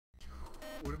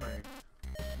What am I?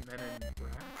 Men in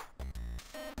Black?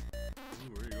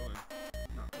 Ooh, where are you going?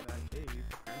 Not to that cave.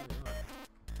 Apparently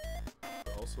not.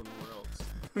 But also nowhere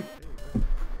else.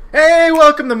 Hey,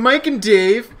 welcome to Mike and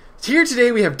Dave. Here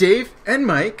today we have Dave and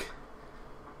Mike.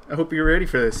 I hope you're ready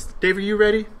for this. Dave, are you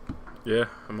ready? Yeah,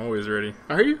 I'm always ready.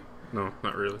 Are you? No,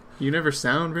 not really. You never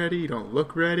sound ready. You don't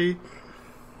look ready.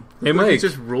 Hey, Like Mike. you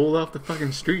just rolled off the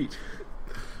fucking street.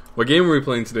 What game are we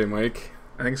playing today, Mike?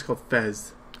 I think it's called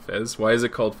Fez. Fez? Why is it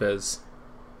called Fez?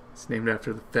 It's named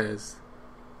after the Fez.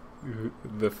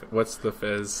 What's the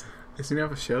Fez? Isn't it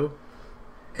have a show?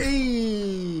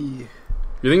 Hey!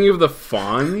 You're thinking of the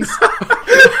Fonz?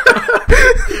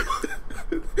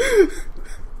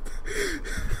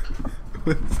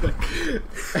 One sec.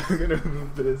 I'm gonna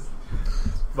move this.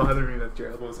 It's bothering me that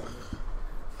your elbow's on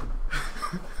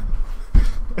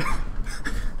it.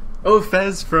 Oh,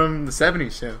 Fez from the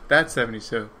 70s show. That 70s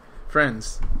show.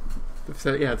 Friends. The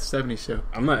 70s show.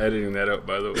 I'm not editing that out,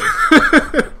 by the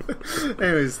way.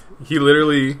 Anyways. He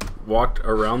literally walked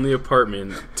around the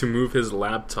apartment to move his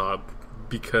laptop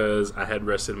because I had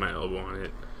rested my elbow on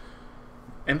it.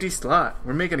 Empty slot.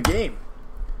 We're making a game.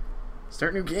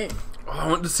 Start new game. Oh, I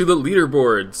want to see the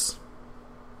leaderboards.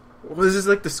 Well, this is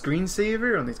like the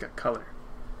screensaver, only it's got color.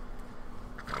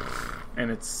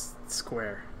 And it's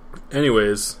square.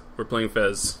 Anyways, we're playing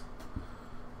Fez.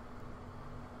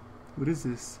 What is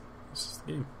this? This is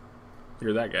the game.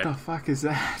 You're that guy. What the fuck is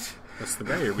that? That's the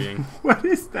guy you're being. What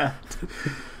is that?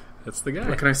 That's the guy.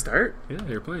 What, can I start? Yeah,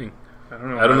 you're playing. I don't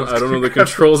know. I don't know the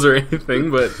controls or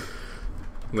anything, but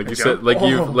like you said, like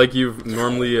you've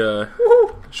normally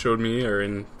showed me or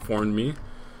informed me,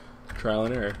 trial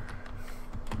and error.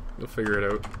 You'll figure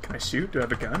it out. Can I shoot? Do I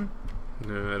have a gun?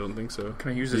 No, I don't think so.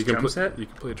 Can I use this drum set? You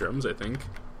can play drums, I think.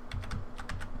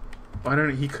 Well, I don't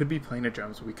know. He could be playing the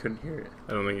drums, but we couldn't hear it.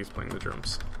 I don't think he's playing the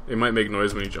drums. It might make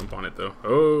noise when you jump on it, though.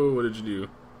 Oh, what did you do?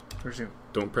 Where's he?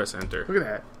 Don't press enter. Look at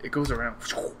that. It goes around.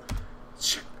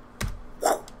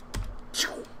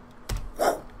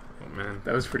 Oh, man.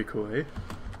 That was pretty cool, eh?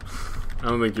 I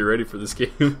don't think you're ready for this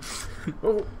game.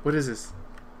 Oh, what is this?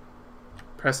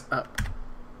 Press up.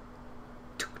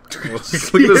 Look at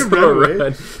this little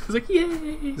red. He's like,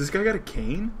 yay! This guy got a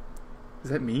cane? Is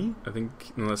that me? I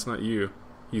think, no, that's not you.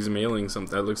 He's mailing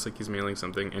something. That looks like he's mailing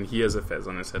something. And he has a fez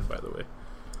on his head, by the way.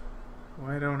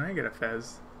 Why don't I get a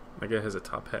fez? That guy has a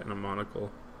top hat and a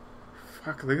monocle.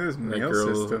 Fuck, look at this That mail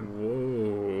girl, system.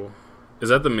 whoa. Is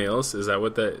that the mails? Is that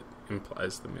what that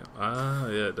implies, the mail? Ah,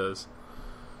 yeah, it does.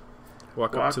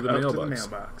 Walk up to the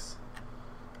mailbox.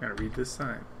 I'm gonna read this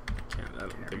sign. I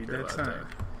don't think read you're that allowed sign. to.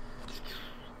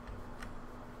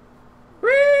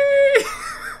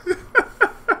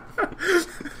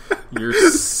 You're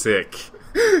sick.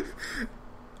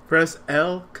 Press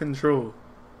L control.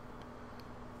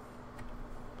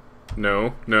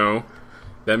 No.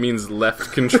 That means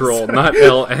left control, not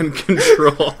L and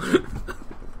control.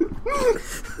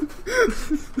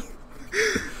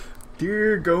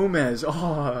 Dear Gomez.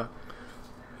 Oh.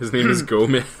 His name is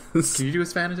Gomez. Can you do a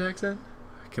Spanish accent?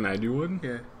 Can I do one?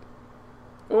 Yeah.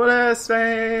 Hola,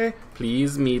 Spain.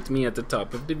 Please meet me at the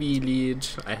top of the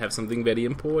village. I have something very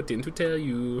important to tell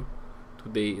you.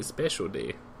 Today is special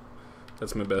day.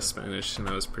 That's my best Spanish, and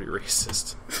I was pretty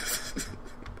racist.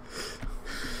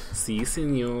 Si,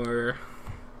 senor.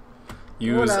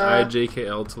 Use Hola.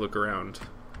 IJKL to look around.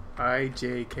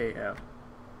 IJKL.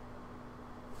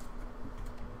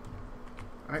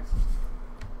 I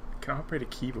can operate a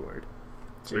keyboard.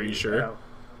 Are you sure? JL.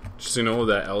 Just so you know,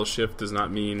 that L shift does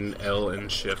not mean L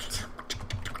and shift.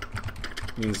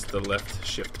 It means the left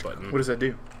shift button. What does that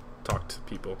do? Talk to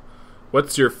people.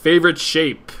 What's your favorite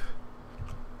shape?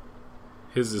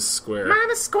 His is square.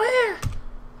 Mine is square.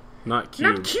 Not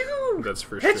cube. Not cube. That's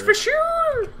for That's sure. for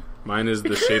sure. Mine is the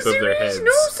Because shape of their there heads. is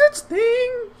no such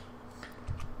thing.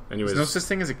 Anyways, There's no such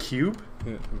thing as a cube?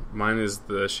 mine is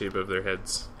the shape of their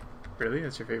heads. Really?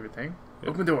 That's your favorite thing? Yep.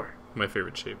 Open the door. My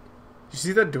favorite shape. You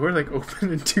see that door like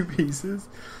open in two pieces?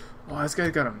 Oh, this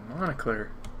guy's got a monocular.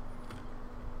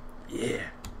 Yeah.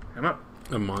 I'm up.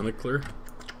 A monocler?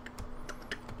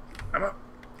 I'm up.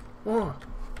 Whoa.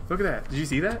 Look at that. Did you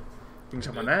see that? You can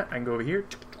jump on that. I can go over here.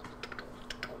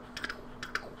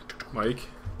 Mike,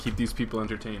 keep these people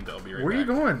entertained. I'll be right Where are you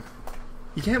back. going?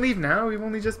 You can't leave now. We've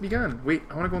only just begun. Wait,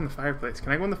 I want to go in the fireplace.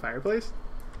 Can I go in the fireplace?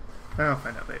 I'll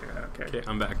find out later. I don't care. Okay,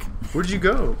 I'm back. Where'd you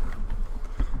go?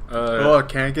 Oh, I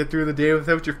can't get through the day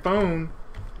without your phone.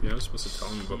 I was supposed to tell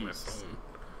him about my phone.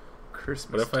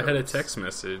 Christmas. What if I had a toast. text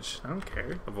message I don't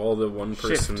care. of all the one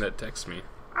person Shift. that texts me?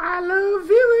 I love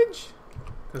Village.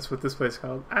 That's what this place is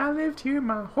called. I lived here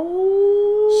my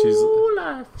whole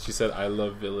life. She said, "I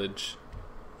love Village."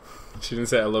 She didn't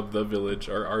say I love the village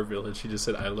or our village. She just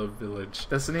said I love village.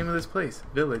 That's the name of this place.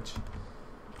 Village.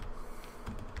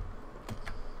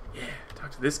 Yeah,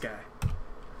 talk to this guy.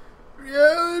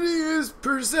 Reality is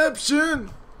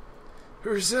perception.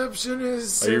 Perception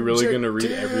is subjective. Are you really going to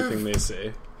read everything they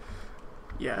say?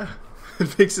 Yeah.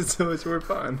 It makes it so much more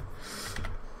fun.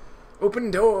 Open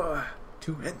door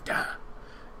to enter.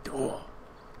 Door.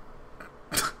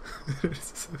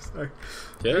 So sorry.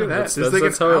 Yeah, look at that. that's like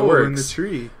that's an how it owl works. in the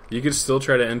tree. You could still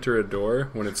try to enter a door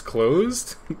when it's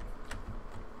closed.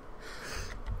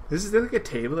 This is like a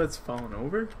table that's fallen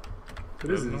over?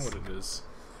 What is this? I don't know what it is.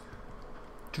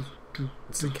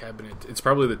 It's a cabinet. It's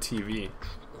probably the TV.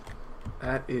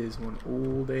 That is one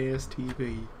old ass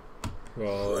TV.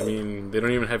 Well, I mean, they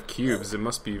don't even have cubes. It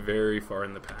must be very far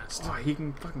in the past. Oh, he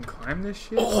can fucking climb this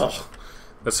shit? Oh!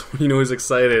 That's when you know he's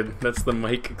excited. That's the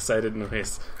Mike excited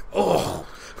noise. Oh!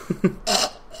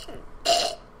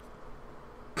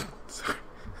 Sorry.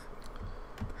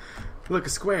 Look, a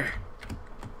square.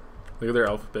 Look at their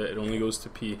alphabet. It only goes to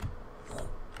P.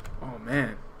 Oh,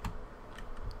 man.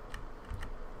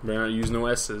 They're not using no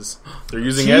S's. They're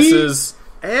using T, S's.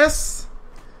 S,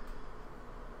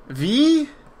 V,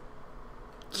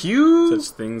 Q.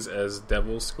 Such things as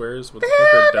devil squares. What the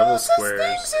fuck are devil squares? Such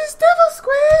things as devil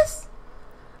squares.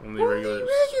 Only regular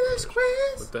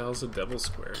squares. What the hell's a devil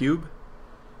square? Cube.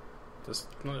 That's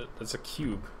a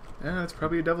cube. Yeah, that's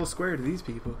probably a devil square to these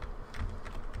people.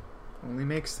 Only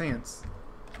makes sense.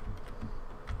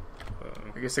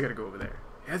 I guess I gotta go over there.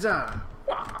 Huzzah!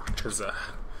 Huzzah!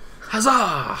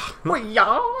 Huzzah!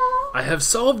 Wah-yah! I have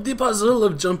solved the puzzle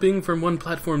of jumping from one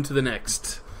platform to the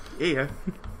next. Yeah.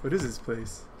 What is this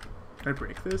place? Can I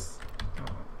break this?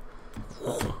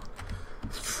 Oh.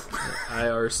 I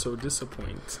are so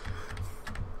disappointed.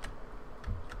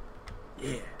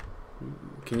 Yeah.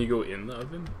 Can you go in the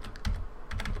oven?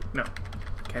 No.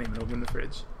 Can't even open the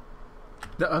fridge.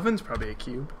 The oven's probably a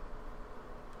cube.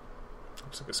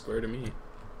 Looks like a square to me.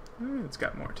 It's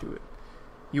got more to it.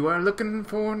 You are looking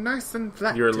for nice and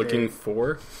flat. You're today. looking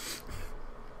for?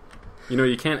 You know,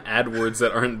 you can't add words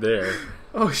that aren't there.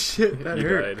 Oh shit, that he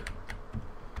hurt. died.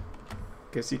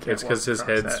 Guess you can't. It's because his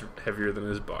head's that. heavier than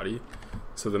his body,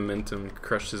 so the momentum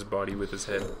crushed his body with his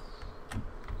head.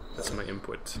 That's my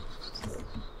input.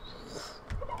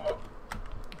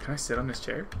 Can I sit on this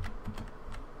chair?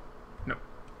 No.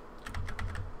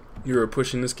 You are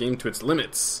pushing this game to its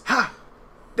limits. Ha!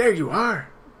 There you are.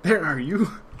 There are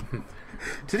you.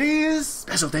 Today is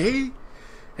special day.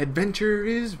 Adventure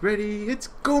is ready. It's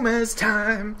Gomez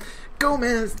time.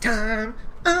 Gomez time.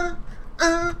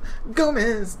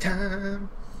 Gomez time.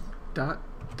 Dot.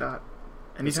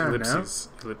 Anytime ellipses.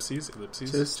 Ellipses.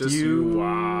 Just you.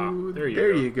 Wow. There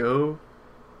you go.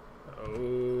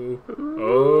 Oh.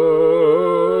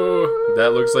 Oh.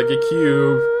 That looks like a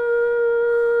cube.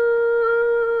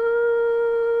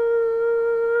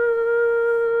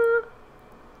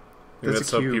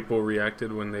 That's how people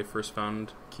reacted when they first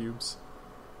found cubes.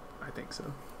 I think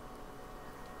so.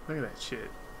 Look at that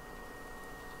shit.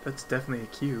 That's definitely a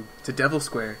cube. It's a devil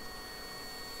square.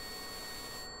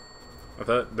 I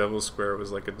thought devil square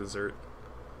was like a dessert.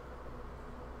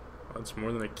 That's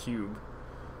more than a cube.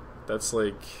 That's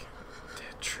like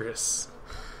Tetris.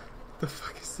 The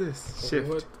fuck is this? Shift.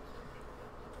 What?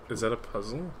 Is that a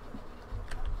puzzle?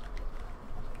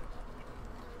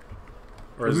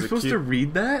 Or Are we supposed to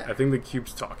read that? I think the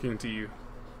cube's talking to you.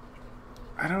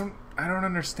 I don't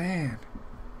understand.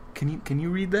 Can you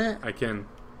read that? I can.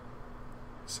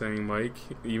 Saying, Mike,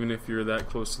 even if you're that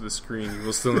close to the screen, you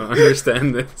will still not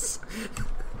understand this.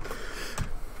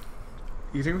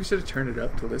 You think we should have turned it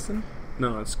up to listen?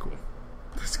 No, that's cool.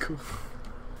 That's cool.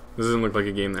 This doesn't look like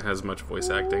a game that has much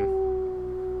voice acting.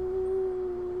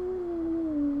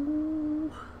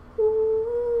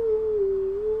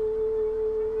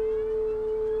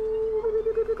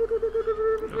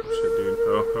 Oh shit, dude.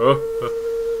 Oh.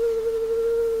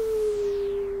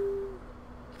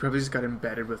 He probably just got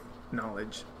embedded with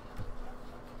knowledge.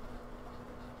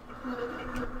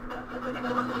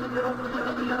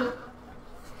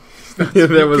 Yeah,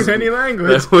 that was any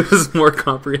language. That was more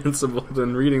comprehensible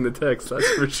than reading the text, that's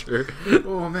for sure.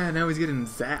 Oh man, now he's getting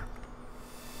zapped.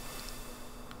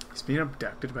 He's being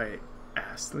abducted by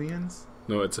aliens?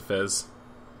 No, it's a fez.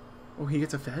 Oh, he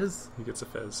gets a fez? He gets a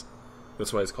fez.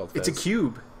 That's why it's called fez. It's a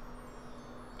cube.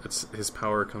 It's his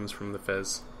power comes from the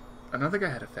fez. Another guy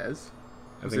had a fez.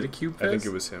 Was it a cube fez? I think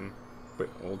it was him. Wait,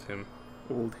 old him.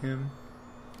 Old him?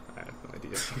 I have no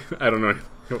idea. I don't know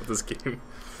what this game.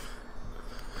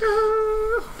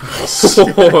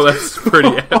 Oh, that's pretty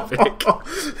epic.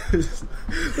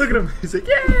 Look at him. He's like,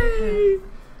 yay!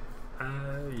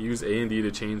 Use A and D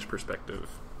to change perspective.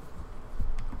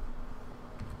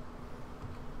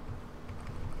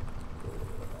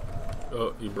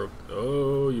 Oh, you broke.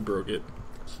 Oh, you broke it.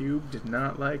 Cube did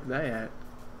not like that.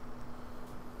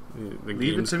 The Leave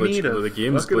it game's to me to the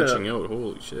game's fuck it glitching up. out.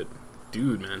 Holy shit,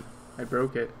 dude, man. I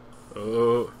broke it.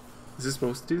 Oh, Is this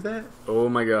supposed to do that? oh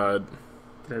my god.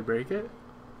 Did I break it?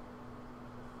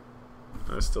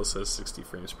 It still says 60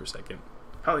 frames per second.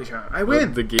 Holy shit! I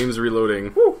win. The game's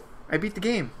reloading. Woo! I beat the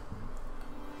game.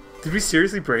 Did we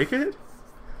seriously break it?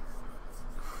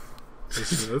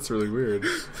 That's really weird.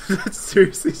 That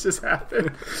seriously just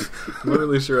happened. I'm not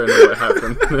really sure I know what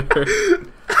happened there.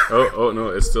 Oh no,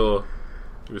 it's still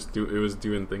it was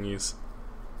doing thingies.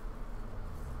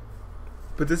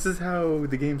 But this is how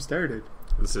the game started.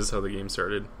 This is how the game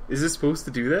started. Is this supposed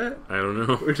to do that? I don't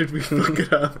know. Or did we fuck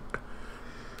it up?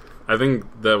 I think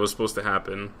that was supposed to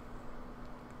happen.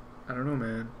 I don't know,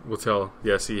 man. We'll tell.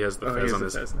 Yes, he has the Oh, he fez has on the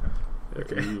his. fez now.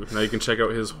 Okay. Ooh. Now you can check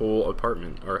out his whole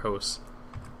apartment or house.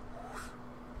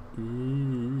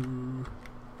 Ooh.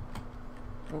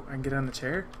 Oh, I can get on the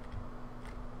chair?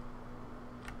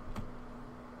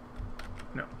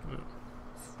 No.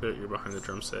 There, you're behind the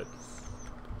drum set.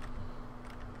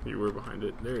 You were behind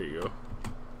it. There you go.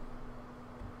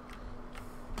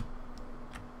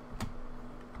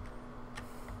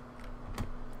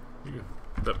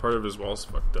 That part of his wall's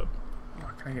fucked up. Oh,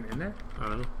 can I get in there? I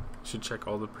don't know. You should check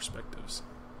all the perspectives.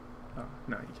 Oh,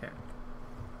 no, you can't.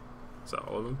 Is that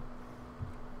all of them?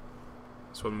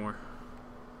 There's one more.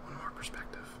 One more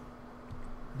perspective.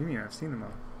 What do you mean? I've seen them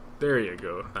all. There you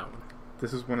go. That one.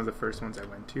 This was one of the first ones I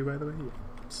went to, by the way.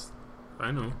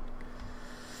 I know.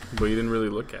 But you didn't really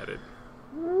look at it.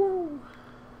 Woo.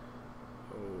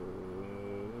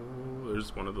 Oh,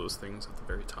 there's one of those things at the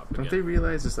very top. Don't again. they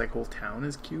realize this like whole town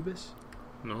is cubish?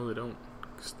 No, they don't.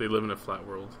 'Cause they live in a flat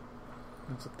world.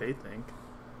 That's what they think.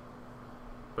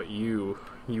 But you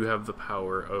have the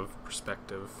power of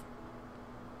perspective.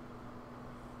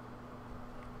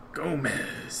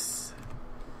 Gomez.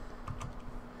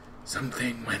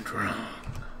 Something went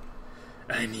wrong.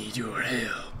 I need your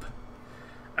help.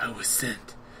 I was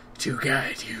sent to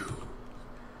guide you.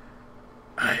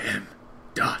 I am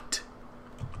Dot.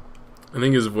 I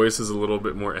think his voice is a little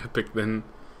bit more epic than...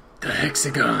 The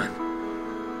hexagon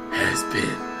has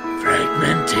been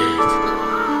fragmented,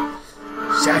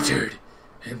 shattered,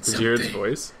 and Did you hear his something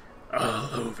voice? all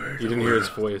over You the didn't hear his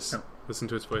world. voice. No. Listen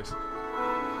to his voice.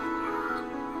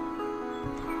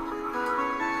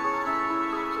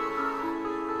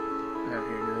 I don't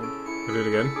hear anything. I'll do it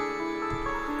again.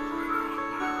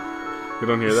 You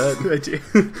don't hear that? I do.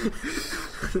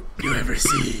 You have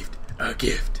received a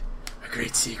gift. A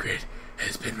great secret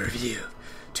has been revealed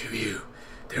to you.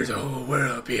 There's a whole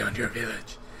world beyond your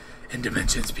village, and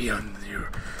dimensions beyond your...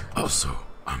 Also,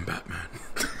 I'm Batman.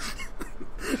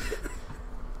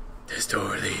 This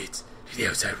door leads to the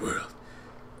outside world,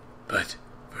 but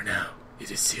for now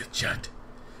it is sealed shut.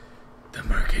 The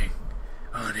marking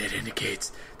on it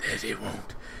indicates that it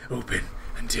won't open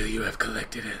until you have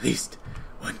collected at least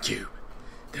one cube.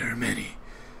 There are many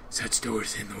such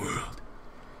doors in the world,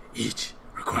 each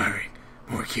requiring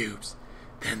more cubes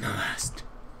than the last.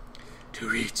 To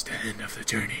reach the end of the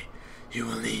journey, you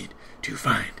will need to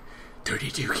find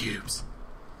 32 cubes.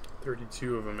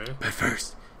 32 of them, eh? But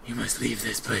first, you must leave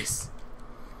this place.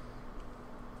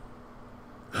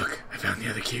 Look, I found the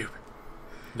other cube.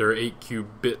 There are 8 cube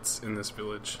bits in this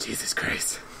village. Jesus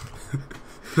Christ.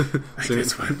 Like So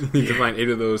this one. you need to here. find 8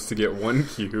 of those to get 1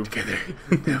 cube. Together,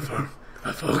 they'll form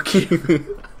a full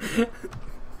cube.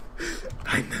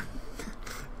 Find them.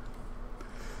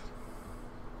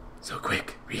 So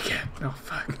quick, recap. Oh,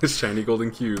 fuck. Shiny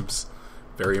golden cubes.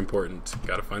 Very important.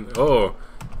 Gotta find... Oh!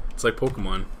 It's like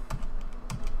Pokemon.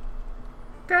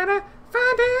 Gotta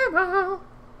find them all.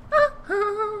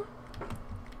 Oh.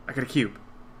 I got a cube.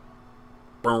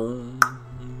 Boom.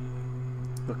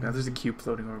 Look, now there's a cube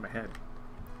floating over my head.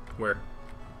 Where?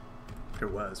 There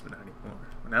was, but not anymore.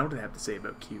 Now what do I have to say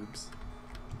about cubes?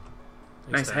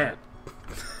 Nice hat.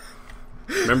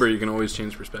 Remember, you can always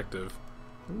change perspective.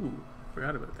 Ooh,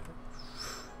 forgot about that.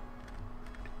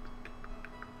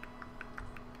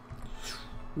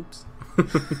 Oops.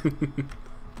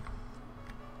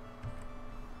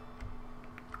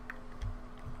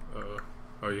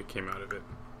 Oh, you came out of it.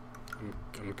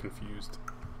 I'm confused.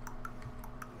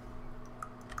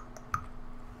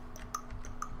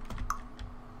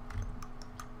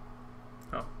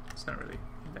 Oh, it's not really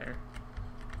there.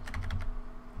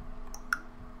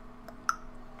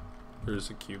 There's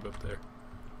a cube up there.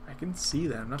 I can see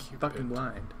that. I'm not fucking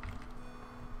blind.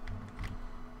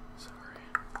 Sorry.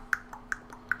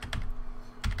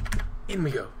 In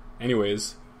we go.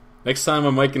 Anyways, next time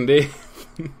on Mike and Dave,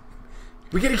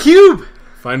 We get a cube!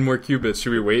 find more qubits. Should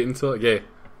we wait until... Yeah,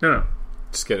 No.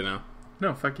 just get it now.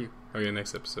 No, fuck you. Okay,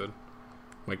 next episode.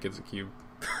 Mike gets a cube.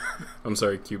 I'm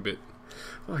sorry, cubit.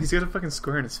 Oh, he's got a fucking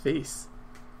square in his face.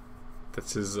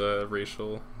 That's his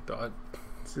racial dot.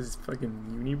 This is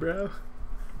fucking unibrow.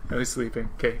 I was sleeping.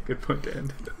 Okay, good point to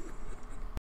end.